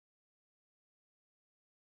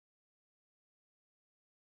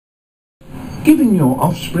Giving your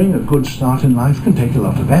offspring a good start in life can take a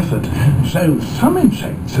lot of effort, so some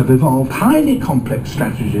insects have evolved highly complex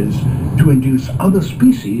strategies to induce other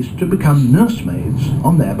species to become nursemaids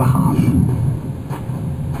on their behalf.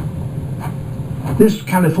 This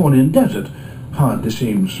Californian desert hardly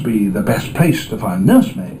seems to be the best place to find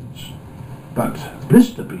nursemaids, but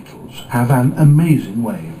blister beetles have an amazing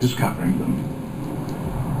way of discovering them.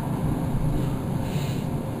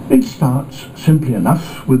 It starts simply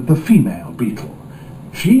enough with the female beetle.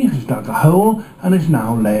 She has dug a hole and is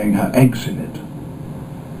now laying her eggs in it.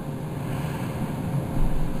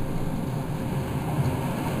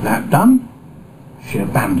 That done, she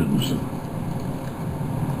abandons them.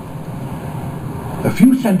 A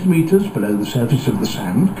few centimetres below the surface of the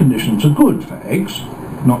sand, conditions are good for eggs.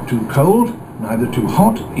 Not too cold, neither too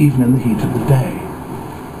hot, even in the heat of the day.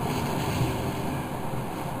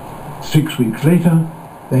 6 weeks later,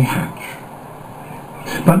 they hatch.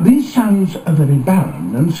 But these sands are very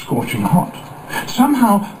barren and scorching hot.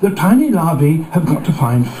 Somehow the tiny larvae have got to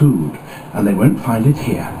find food, and they won't find it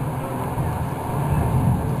here.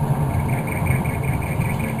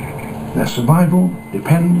 Their survival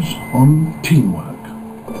depends on teamwork.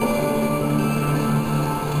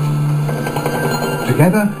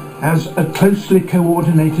 Together, as a closely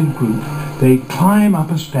coordinated group, they climb up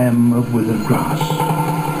a stem of withered grass.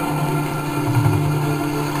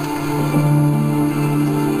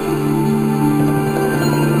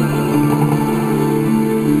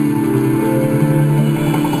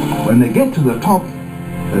 When they get to the top,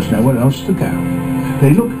 there's nowhere else to go.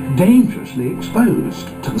 They look dangerously exposed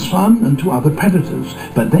to the sun and to other predators,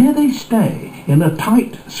 but there they stay in a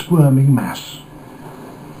tight, squirming mass.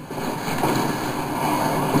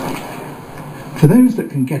 For those that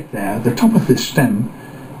can get there, the top of this stem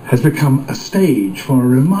has become a stage for a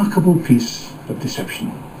remarkable piece of deception.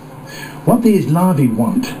 What these larvae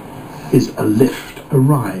want is a lift, a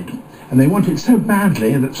ride, and they want it so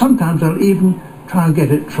badly that sometimes they'll even try and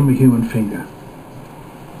get it from a human finger.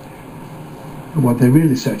 But what they're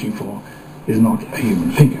really searching for is not a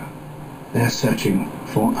human finger. They're searching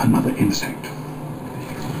for another insect.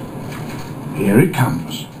 Here it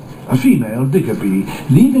comes. A female digger bee,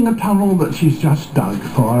 leaving a tunnel that she's just dug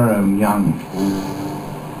for her own young.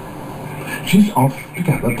 She's off to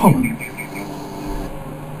gather pollen.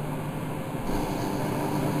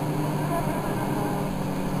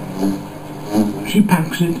 She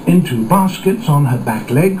packs it into baskets on her back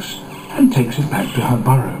legs and takes it back to her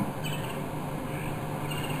burrow.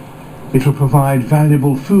 It will provide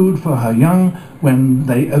valuable food for her young when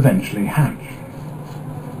they eventually hatch.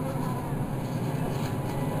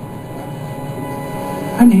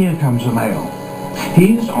 And here comes a male.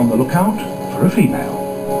 He's on the lookout for a female.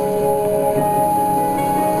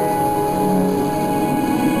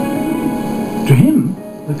 To him,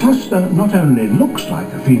 the cluster not only looks like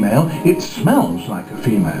a female, it smells like a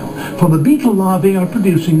female, for the beetle larvae are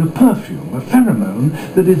producing a perfume, a pheromone,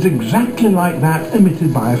 that is exactly like that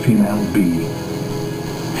emitted by a female bee.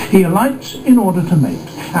 He alights in order to mate,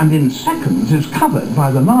 and in seconds is covered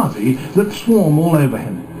by the larvae that swarm all over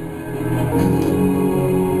him.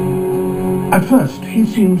 At first, he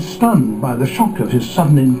seems stunned by the shock of his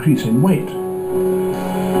sudden increase in weight.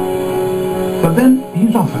 But then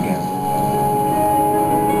he's off again.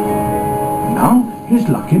 Now his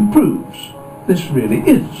luck improves. This really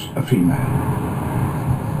is a female.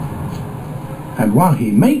 And while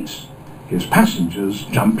he mates, his passengers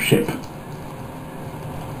jump ship.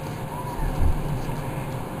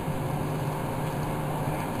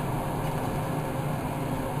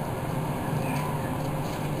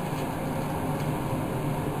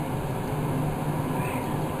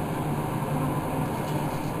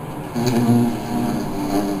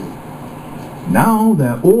 Now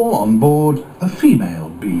they're all on board a female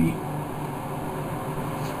bee.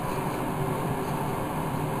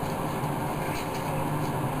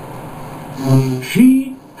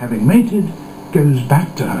 She, having mated, goes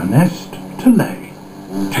back to her nest to lay,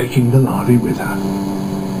 taking the larvae with her.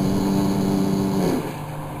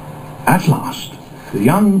 At last, the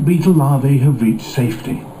young beetle larvae have reached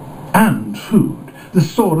safety, and food, the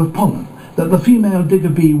sort of pollen that the female digger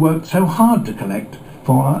bee worked so hard to collect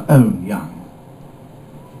for her own young.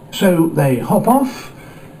 So they hop off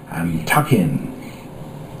and tuck in.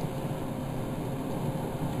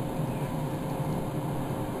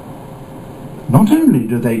 Not only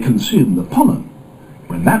do they consume the pollen,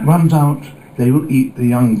 when that runs out, they will eat the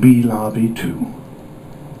young bee larvae too.